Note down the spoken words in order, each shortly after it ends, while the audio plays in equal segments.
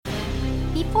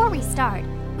Before we start,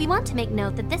 we want to make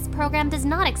note that this program does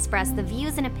not express the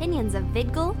views and opinions of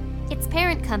VidGul, its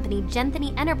parent company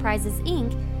Genthany Enterprises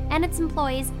Inc., and its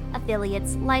employees,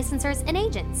 affiliates, licensors, and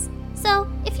agents. So,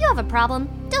 if you have a problem,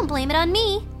 don't blame it on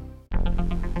me.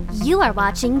 You are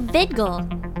watching VidGul.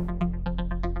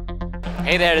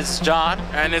 Hey there, this is John.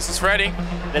 And this is Freddie.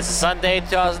 This is Sunday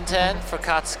 2010 for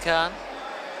Katsucon.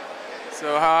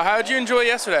 So how did you enjoy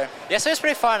yesterday? Yesterday was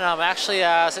pretty fun. Actually,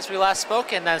 since we last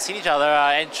spoke and seen each other,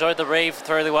 I enjoyed the rave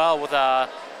thoroughly well with my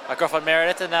girlfriend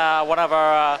Meredith and one of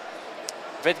our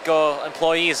VidGul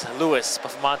employees, Louis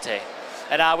Buffamonte.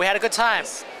 And we had a good time.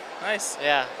 Nice.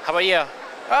 Yeah. How about you?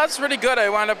 It's pretty good. I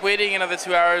wound up waiting another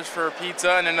 2 hours for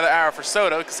pizza and another hour for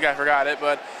soda because the guy forgot it.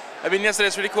 But I mean, yesterday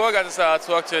was pretty cool. I got to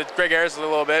talk to Greg Ayers a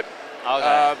little bit.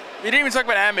 Okay. We didn't even talk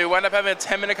about anime. We wound up having a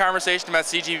 10-minute conversation about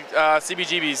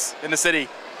CBGBs in the city.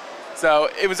 So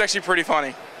it was actually pretty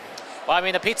funny. Well, I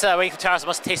mean, the pizza waiting for 2 hours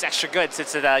must taste extra good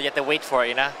since you have to wait for it,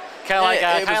 you know?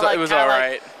 It was all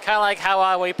right. Kind of like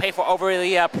how when you pay for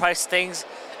overly priced things,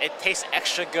 it tastes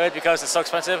extra good because it's so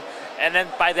expensive. And then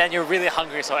by then you're really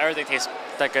hungry, so everything tastes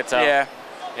that good. So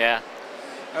yeah.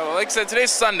 Oh, Like I said,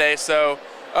 today's Sunday, so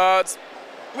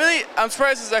really, I'm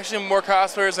surprised there's actually more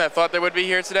cosplayers than I thought there would be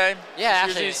here today. Yeah,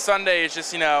 usually Sunday is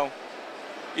just, you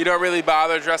don't really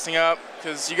bother dressing up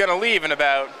because you're going to leave in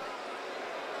about,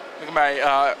 look at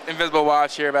my invisible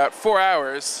watch here, about 4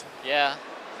 hours. Yeah.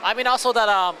 I mean, also that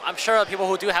I'm sure people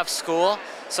who do have school,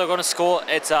 so going to school,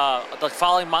 it's the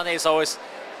following Monday is always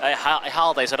a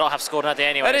holiday, so I don't have school that day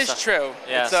anyway. That is true.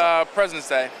 Yeah, it's President's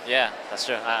Day. Yeah, that's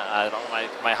true. I don't like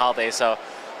my holidays, so.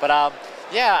 But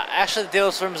yeah, actually the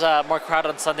dealer's room's more crowded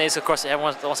on Sundays. Of course,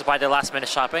 everyone wants to buy their last minute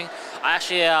shopping. I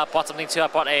actually bought something too. I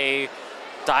bought a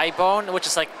die bone, which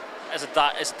is like, it's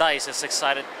a dice. It's like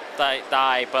sided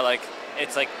die, but like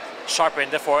it's like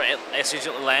sharpened, therefore as soon as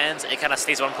it lands, it kind of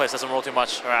stays in one place, doesn't roll too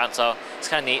much around, so it's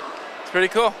kind of neat. It's pretty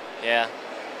cool. Yeah.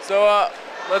 So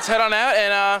let's head on out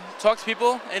and talk to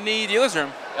people in the dealer's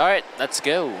room. All right, let's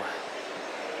go.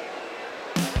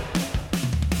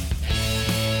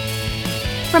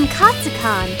 From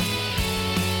Katsucon,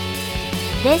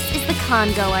 this is the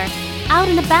Congoer, out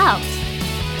and about.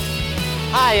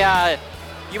 Hi,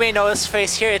 you may know this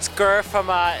face here. It's Gur from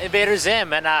Invader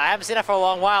Zim, and I haven't seen it for a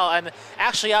long while. And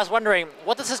actually, I was wondering,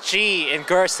 what does this G in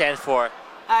Gur stand for?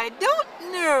 I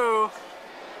don't know.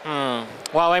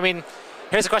 Well, I mean,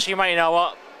 here's a question you might know.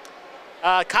 Well,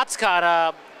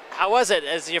 Katsucon, how was it?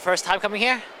 Is it your first time coming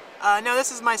here? No, this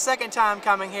is my second time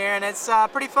coming here, and it's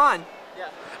pretty fun. Yeah.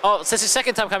 Oh, since your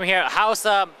second time coming here, how's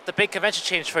the big convention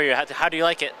changed for you? How do you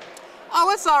like it?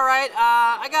 Oh, it's all right.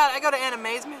 I go to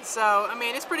Animazement, so I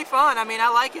mean it's pretty fun. I mean I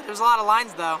like it. There's a lot of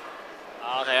lines though.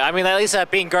 Okay, I mean at least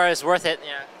being Gur is worth it.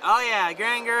 Yeah. Oh yeah,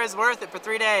 Grand Gur is worth it for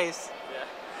 3 days.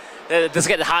 Yeah. Does it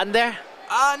get hot in there?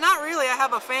 Not really. I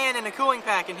have a fan and a cooling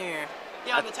pack in here.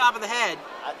 Yeah, on the top of the head.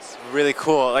 That's really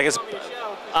cool. Like it's.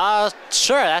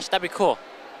 Sure, that'd be cool.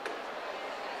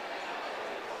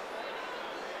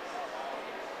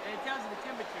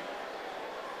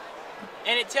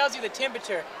 And it tells you the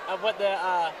temperature of what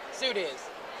the suit is.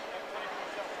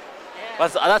 Yeah.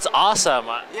 That's awesome.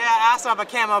 Yeah, I also have a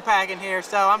camo pack in here,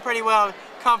 so I'm pretty well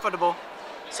comfortable.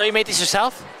 So you made these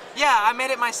yourself? Yeah, I made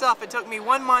it myself. It took me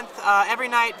 1 month every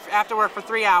night after work for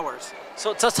 3 hours.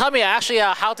 So tell me, actually,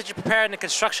 how did you prepare in the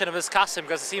construction of this costume?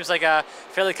 Because it seems like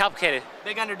fairly complicated.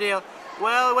 Big underdeal.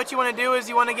 Well, what you want to do is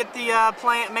you want to get the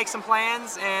make some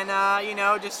plans, and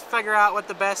just figure out what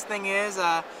the best thing is.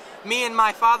 Me and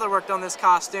my father worked on this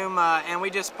costume, and we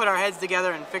just put our heads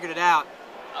together and figured it out.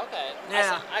 Okay.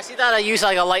 Yeah. I see that I use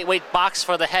like a lightweight box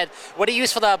for the head. What do you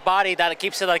use for the body that it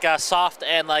keeps it like soft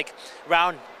and like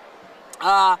round?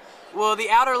 Well,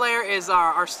 the outer layer is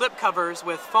our slip covers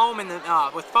with foam in it,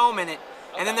 Okay.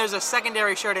 and then there's a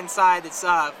secondary shirt inside that's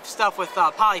stuffed with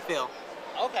polyfill.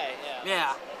 Okay. Yeah.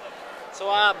 Yeah.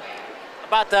 So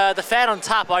about the fan on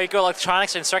top, are you go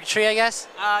electronics and circuitry, I guess?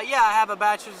 Yeah, I have a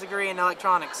bachelor's degree in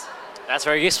electronics. That's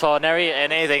very useful in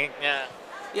anything. Yeah.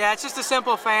 Yeah, it's just a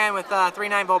simple fan with 3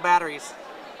 9-volt batteries.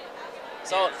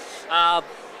 So,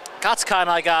 Katsucon,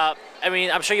 I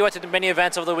mean, I'm sure you went to many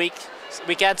events over the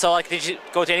weekend. So, did you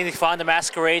go to anything fun, the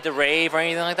masquerade, the rave, or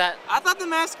anything like that? I thought the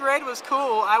masquerade was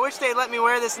cool. I wish they'd let me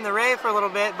wear this in the rave for a little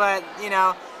bit, but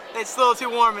it's a little too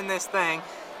warm in this thing.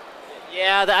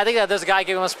 Yeah, I think that there's a guy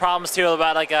giving us problems too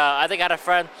about I think I had a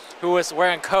friend who was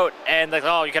wearing a coat and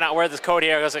oh, you cannot wear this coat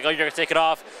here. I was like, oh, you're gonna take it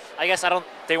off. I guess they don't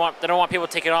want people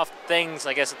taking off things.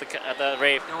 I guess at the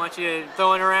rave. Don't want you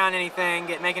throwing around anything,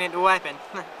 making it a weapon.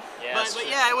 Yeah, but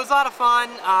yeah, it was a lot of fun.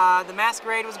 The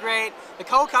masquerade was great. The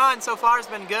Cold Con so far has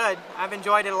been good. I've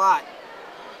enjoyed it a lot.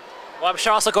 Well, I'm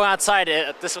sure also going outside,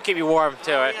 this will keep you warm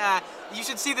too, right? Yeah, you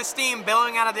should see the steam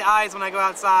billowing out of the eyes when I go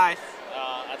outside.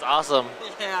 That's awesome.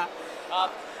 Yeah.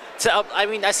 So, I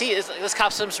mean, I see this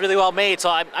costume's really well made, so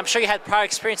I'm sure you had prior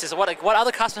experiences. What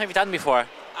other costumes have you done before?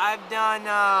 I've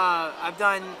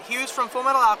done Hughes from Full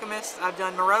Metal Alchemist. I've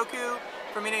done Moroku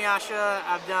from Inuyasha.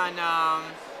 I've done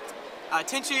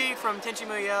Tenchi from Tenchi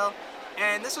Muyo.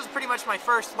 And this was pretty much my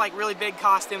first like really big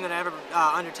costume that I ever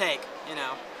undertake, you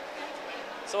know.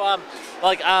 So,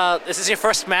 is this your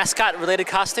first mascot-related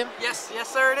costume? Yes,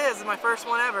 sir, it is. It's my first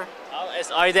one ever.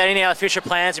 Are there any future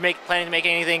plans? You planning to make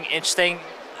anything interesting?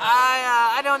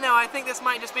 I don't know. I think this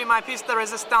might just be my piece de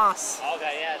resistance.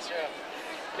 Okay, yeah, it's true.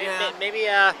 Yeah. Maybe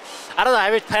I don't know.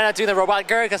 I was planning on doing the robot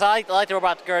girl because I like the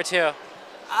robot girl too.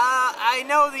 I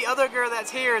know the other girl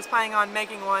that's here is planning on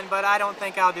making one, but I don't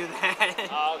think I'll do that.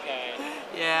 Okay.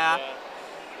 Yeah.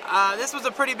 This was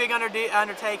a pretty big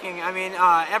undertaking. I mean,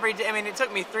 every day. I mean, it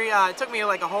took me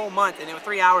like a whole month, and it was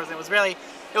 3 hours. And it was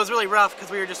really rough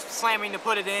because we were just slamming to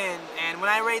put it in. And when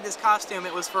I made this costume,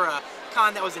 it was for a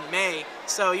con that was in May.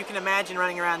 So you can imagine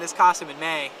running around this costume in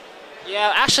May.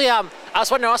 Yeah, actually, I was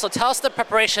wondering also, tell us the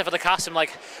preparation for the costume.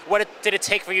 Like, did it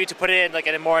take for you to put it in, like,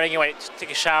 in the morning, you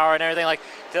take a shower and everything? Like,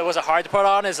 was it hard to put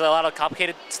on? Is it a lot of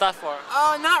complicated stuff, or?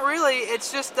 Not really.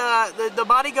 It's just the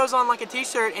body goes on like a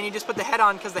t-shirt, and you just put the head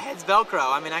on because the head's Velcro.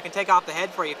 I mean, I can take off the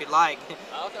head for you if you'd like.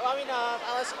 Okay, well, I mean,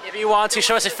 if you want to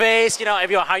show us your face, you know,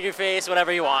 if you want to hide your face,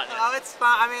 whatever you want. Oh, it's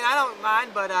fine. I mean, I don't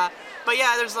mind, but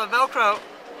yeah, there's a Velcro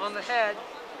on the head.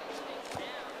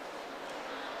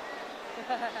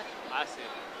 I see.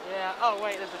 Yeah. Oh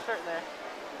wait, there's a shirt there.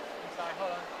 I'm sorry.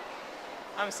 Hold on.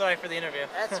 I'm sorry for the interview.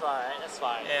 That's fine. That's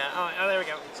fine. Yeah. Oh, there we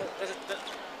go. So,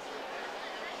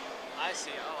 I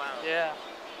see. Oh wow. Yeah.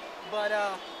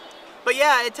 But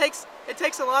yeah, it takes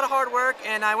a lot of hard work,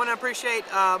 and I want to appreciate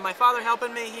my father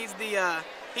helping me.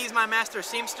 He's my master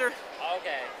seamster.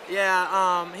 Okay.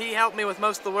 Yeah. He helped me with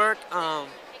most of the work.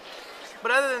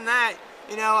 But other than that,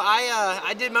 you know,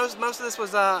 I did most of this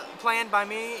was planned by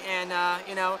me, and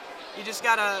you know, you just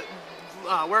gotta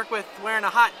work with wearing a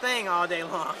hot thing all day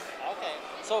long. Okay.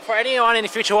 So for anyone in the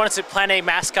future who wants to plan a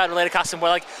mascot-related costume, do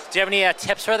you have any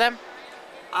tips for them?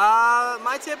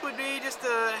 My tip would be just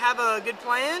to have a good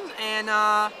plan,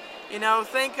 and you know,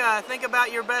 think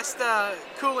about your best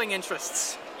cooling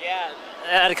interests. Yeah.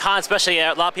 At a con, especially,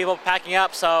 a lot of people packing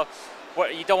up, so.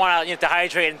 You don't want to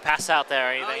dehydrate and pass out there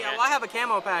or anything. Oh yeah, well I have a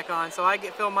camo pack on, so I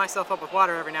fill myself up with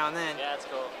water every now and then. Yeah, that's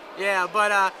cool. Yeah,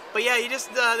 but yeah, you just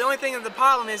the only thing the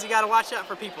problem is you got to watch out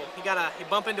for people. You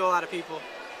bump into a lot of people.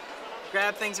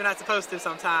 Grab things you're not supposed to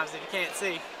sometimes if you can't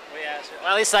see. Well, yeah, sure.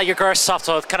 Well, at least your gir's soft,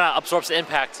 so it kind of absorbs the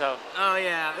impact. So. Oh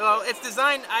yeah, well it's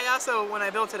designed. I also when I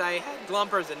built it, I had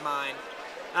glumpers in mind.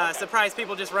 Surprise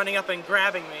people just running up and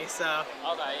grabbing me. So.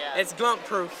 Okay, yeah. It's glump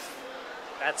proof.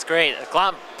 That's great.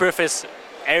 Glomp proof is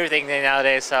everything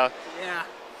nowadays, so. Yeah,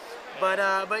 but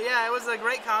yeah, it was a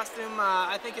great costume.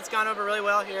 I think it's gone over really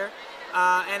well here,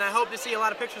 and I hope to see a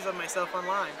lot of pictures of myself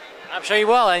online. I'm sure you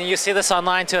will, and you see this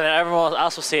online too, and everyone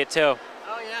else will see it too.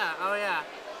 Oh yeah.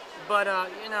 But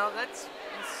you know, that's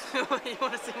you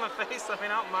want to see my face? I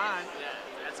mean, I don't mind. Yeah,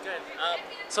 that's good.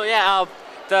 So yeah,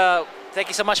 thank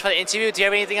you so much for the interview. Do you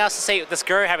have anything else to say? Does this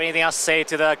girl have anything else to say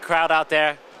to the crowd out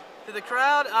there? To the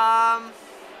crowd,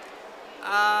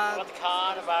 about the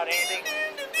con, about anything?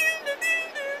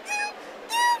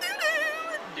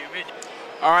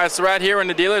 All right, so right here in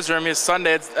the dealer's room is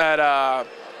Sunday at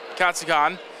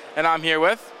Katsucon, and I'm here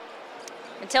with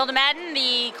Matilda Madden,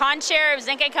 the con chair of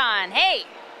Zenkai Con. Hey!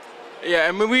 Yeah,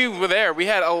 and when we were there, we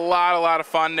had a lot of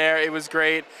fun there. It was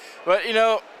great, but you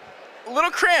know, a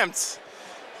little cramped.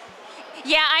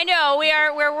 Yeah, I know.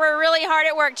 We're really hard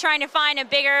at work trying to find a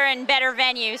bigger and better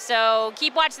venue, so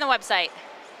keep watching the website.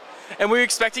 And were you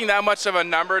expecting that much of a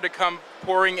number to come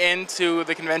pouring into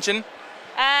the convention?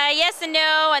 Yes and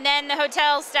no, and then the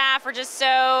hotel staff were just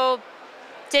so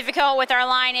difficult with our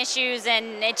line issues,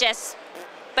 and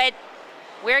but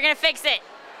we're gonna fix it.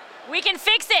 We can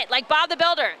fix it, like Bob the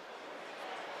Builder.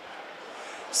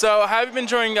 So, how have you been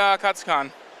enjoying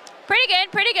Katsucon? Pretty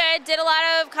good. Did a lot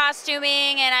of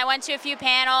costuming, and I went to a few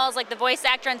panels, like the Voice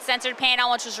Actor Uncensored panel,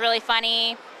 which was really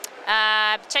funny.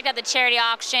 Checked out the charity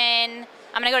auction.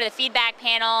 I'm gonna go to the feedback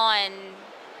panel and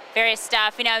various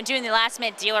stuff. You know, I'm doing the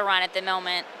last-minute dealer run at the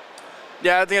moment.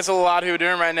 Yeah, I think that's a lot of who are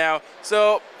doing right now.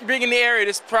 So, being in the area,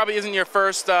 this probably isn't your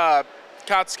first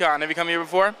Katsucon. Have you come here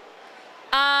before?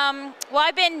 Well,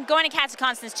 I've been going to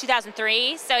Katsucon since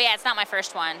 2003, so yeah, it's not my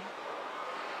first one.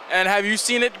 And have you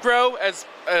seen it grow as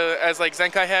like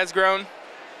Zenkai has grown?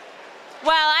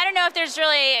 Well, I don't know if there's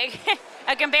really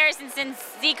a comparison since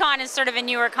Z-Con is sort of a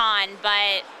newer con,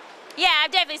 but Yeah,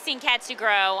 I've definitely seen Katsu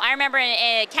grow. I remember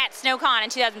in Cat SnowCon in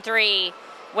 2003,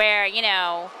 where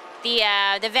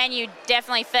the venue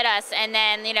definitely fit us, and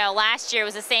then last year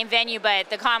was the same venue, but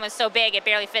the con was so big it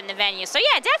barely fit in the venue. So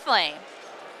yeah, definitely.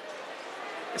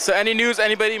 So any news?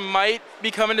 Anybody might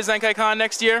be coming to ZenkaiCon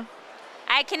next year?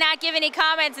 I cannot give any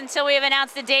comments until we have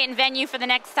announced the date and venue for the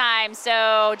next time.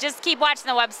 So just keep watching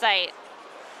the website.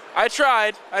 I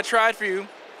tried for you.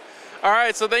 All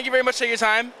right, so thank you very much for your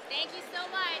time. Thank you so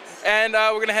much. And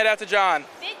we're gonna head out to John.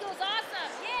 VidGul's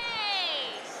awesome,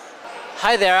 yay!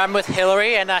 Hi there, I'm with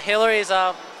Hillary, and Hillary is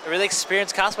a really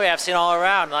experienced cosplayer I've seen all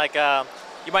around. Like,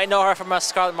 you might know her from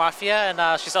Scarlet Mafia,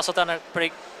 and she's also done a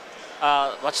pretty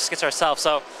bunch of skits herself.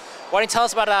 So, why don't you tell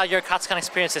us about your Katsucon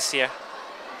experience this year?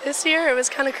 This year it was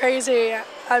kind of crazy.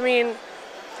 I mean,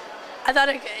 I thought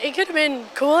it could have been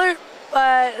cooler,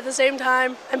 but at the same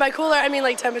time, and by cooler I mean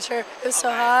like temperature, it was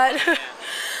so hot.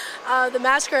 The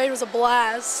masquerade was a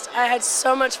blast. I had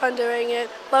so much fun doing it.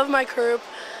 Love my crew.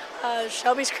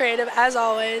 Shelby's creative as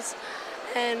always,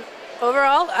 and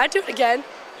overall I'd do it again. Yeah.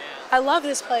 I love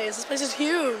this place. This place is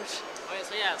huge.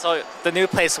 So the new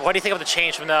place, what do you think of the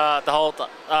change from the whole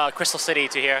Crystal City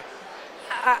to here?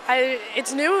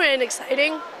 It's new and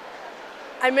exciting.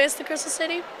 I miss the Crystal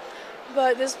City,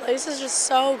 but this place is just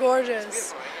so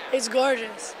gorgeous. It's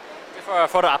gorgeous. Good for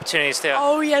photo opportunities too.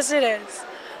 Oh yes, it is.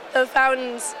 The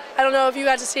fountains. I don't know if you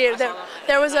got to see it.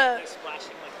 There was a.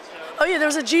 Oh yeah, there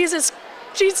was a Jesus.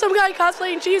 Some guy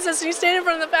cosplaying Jesus, and he's standing in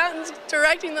front of the fountains,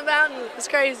 directing the fountain. It's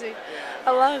crazy.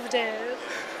 I loved it.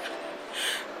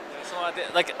 So,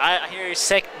 like, I hear you're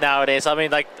sick nowadays. I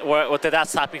mean, like, what did that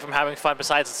stop you from having fun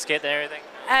besides the skit and everything?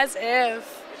 As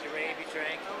if. Did you rave, you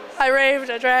drank? I raved,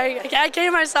 I drank. I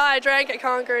came, I saw, I drank, I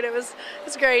conquered.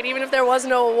 It's great, even if there was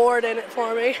no award in it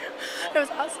for me. It was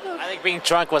awesome. I think being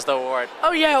drunk was the award.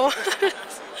 Oh yeah, well,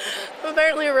 I'm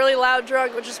apparently a really loud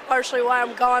drunk, which is partially why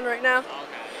I'm gone right now.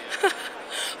 Okay.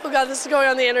 Oh God, this is going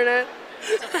on the internet.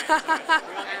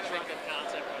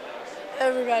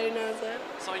 Everybody knows it.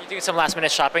 So you doing some last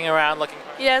minute shopping around looking?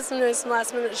 Yes, I'm doing some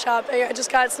last minute shopping. I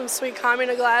just got some sweet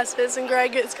Kamina glasses, and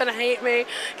Greg is gonna hate me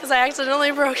because I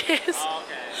accidentally broke his. Oh,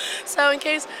 okay. So in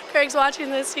case Greg's watching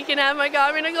this, he can have my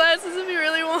Kamina glasses if he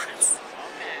really wants.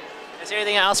 Okay. Is there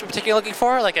anything else in particular looking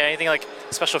for? Like anything like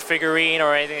special figurine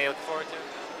or anything you're looking forward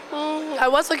to? I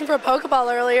was looking for a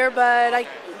Pokeball earlier, but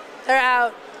they're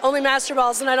out. Only Master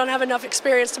Balls, and I don't have enough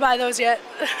experience to buy those yet.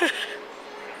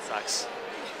 Sucks.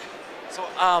 So,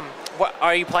 what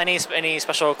are you planning any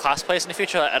special cosplays in the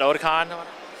future at Otakon?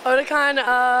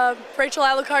 Otakon, Rachel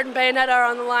Alucard and Bayonetta are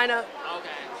on the lineup. Okay.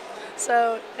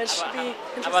 So it should be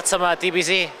interesting. How about some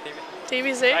DBZ?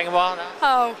 DBZ? Dragon Ball? No?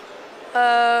 Oh.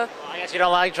 Well, I guess you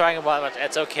don't like Dragon Ball much.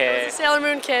 It's okay. I was a Sailor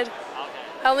Moon kid. Okay.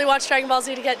 I only watched Dragon Ball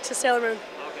Z to get to Sailor Moon.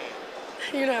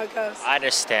 Okay. You know how it goes. I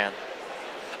understand.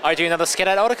 Are you doing another skit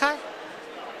at Otakon?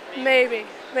 Maybe.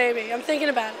 I'm thinking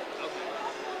about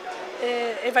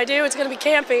it. If I do, it's going to be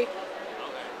campy.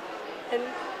 And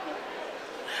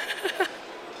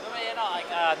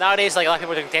nowadays, like a lot of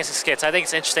people are doing dancing skits. I think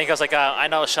it's interesting because, like, I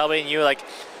know Shelby and you, like,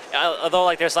 although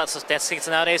like there's lots of dancing skits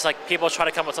nowadays, like people try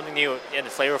to come up with something new and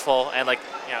flavorful, and like,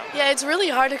 you know. Yeah, it's really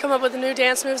hard to come up with new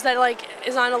dance moves that like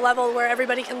is on a level where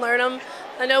everybody can learn them.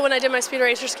 I know when I did my Speed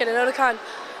Racer skit at Otakon,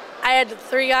 I had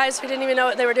 3 guys who didn't even know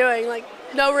what they were doing, like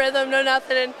no rhythm, no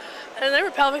nothing, and they were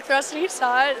pelvic thrusting. You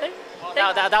saw it.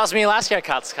 That was me last year at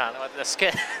Katsucon with the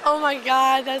skit. Oh my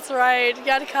God, that's right. You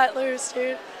gotta cut loose,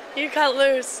 dude. You cut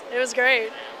loose. It was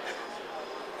great.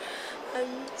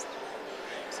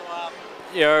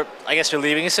 So I guess you're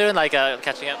leaving soon, like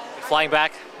catching up, flying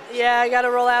back. Yeah, I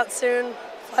gotta roll out soon.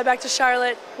 Fly back to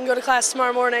Charlotte and go to class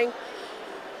tomorrow morning.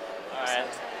 All right.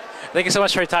 Thank you so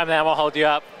much for your time, man. I won't hold you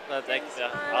up. Thanks.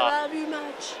 I love you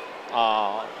much.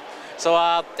 So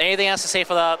anything else to say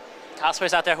for the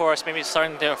cosplayers out there who are maybe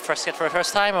starting their first skit for the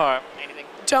first time, or anything?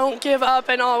 Don't give up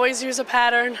and always use a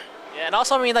pattern. Yeah, and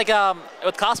also I mean, like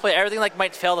with cosplay, everything like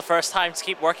might fail the first time. Just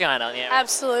keep working on it. Yeah.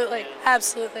 Absolutely.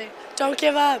 Don't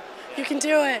give up. You can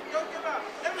do it.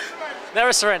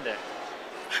 Never surrender.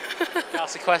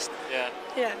 Galaxy Quest. Yeah.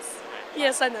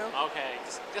 Yes, I know. Okay.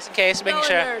 Just in case, making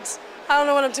sure. Nerds. I don't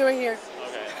know what I'm doing here.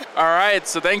 Okay. All right,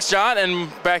 so thanks, John, and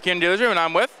back in dealer's room, and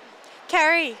I'm with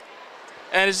Carrie.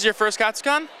 And is this your first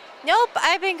Katsucon? Nope,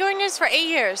 I've been going this for 8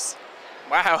 years.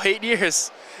 Wow, 8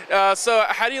 years. So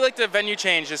how do you like the venue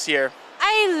change this year?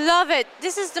 I love it.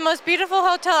 This is the most beautiful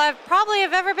hotel I've probably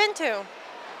ever been to.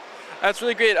 That's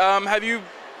really great. Have you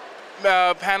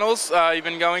panels you've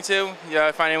been going to?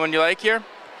 Find anyone you like here?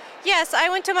 Yes, I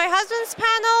went to my husband's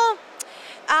panel.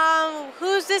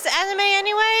 Who's this anime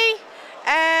anyway?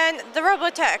 And the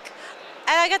Robotech.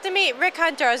 And I got to meet Rick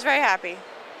Hunter. I was very happy.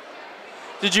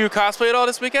 Did you cosplay at all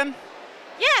this weekend?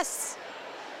 Yes.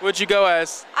 What'd you go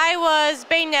as? I was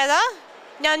Bayonetta,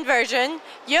 nun version,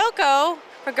 Yoko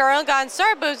for Girl Gone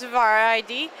Starboobs of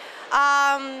RID,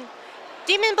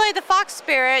 Demon Blade the Fox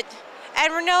Spirit,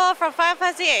 and Renoa from Final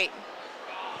Fantasy VIII.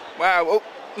 Wow. Oh.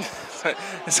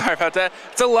 Sorry about that.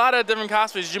 It's a lot of different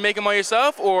cosplays. Did you make them all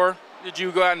yourself, or did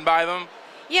you go out and buy them?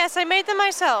 Yes, I made them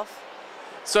myself.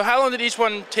 So how long did each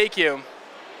one take you?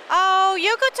 Oh,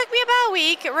 Yoko took me about a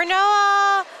week,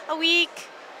 Renoa a week,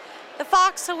 the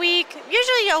Fox a week,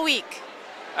 usually a week.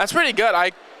 That's pretty good.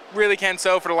 I really can't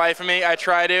sew for the life of me. I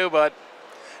try to, but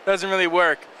it doesn't really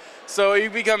work. So you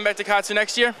be coming back to Katsu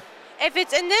next year? If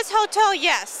it's in this hotel,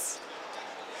 yes.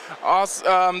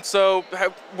 Awesome. So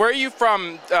where are you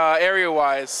from,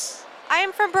 area-wise? I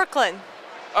am from Brooklyn.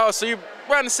 Oh, so you're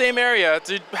around the same area.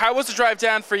 How was the drive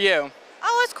down for you?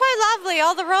 Oh, it's quite lovely.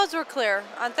 All the roads were clear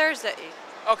on Thursday.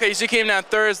 Okay, so you came down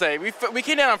Thursday. We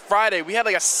came down on Friday. We had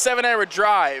like a 7-hour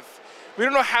drive. We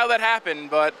don't know how that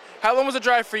happened, but how long was the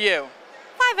drive for you?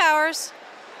 5 hours.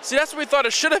 See, that's what we thought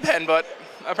it should have been, but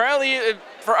apparently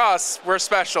for us, we're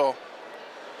special.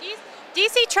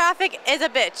 DC traffic is a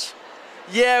bitch.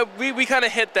 Yeah, we kind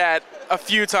of hit that a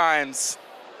few times.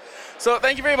 So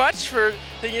thank you very much for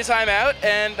taking your time out,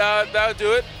 and that'll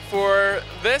do it for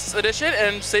this edition,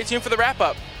 and stay tuned for the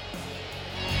wrap-up.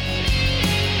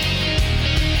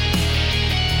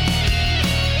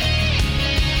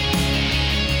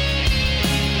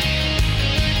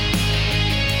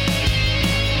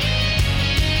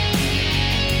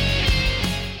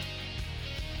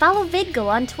 Follow VidGul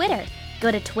on Twitter.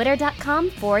 Go to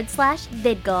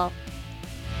twitter.com/VidGul.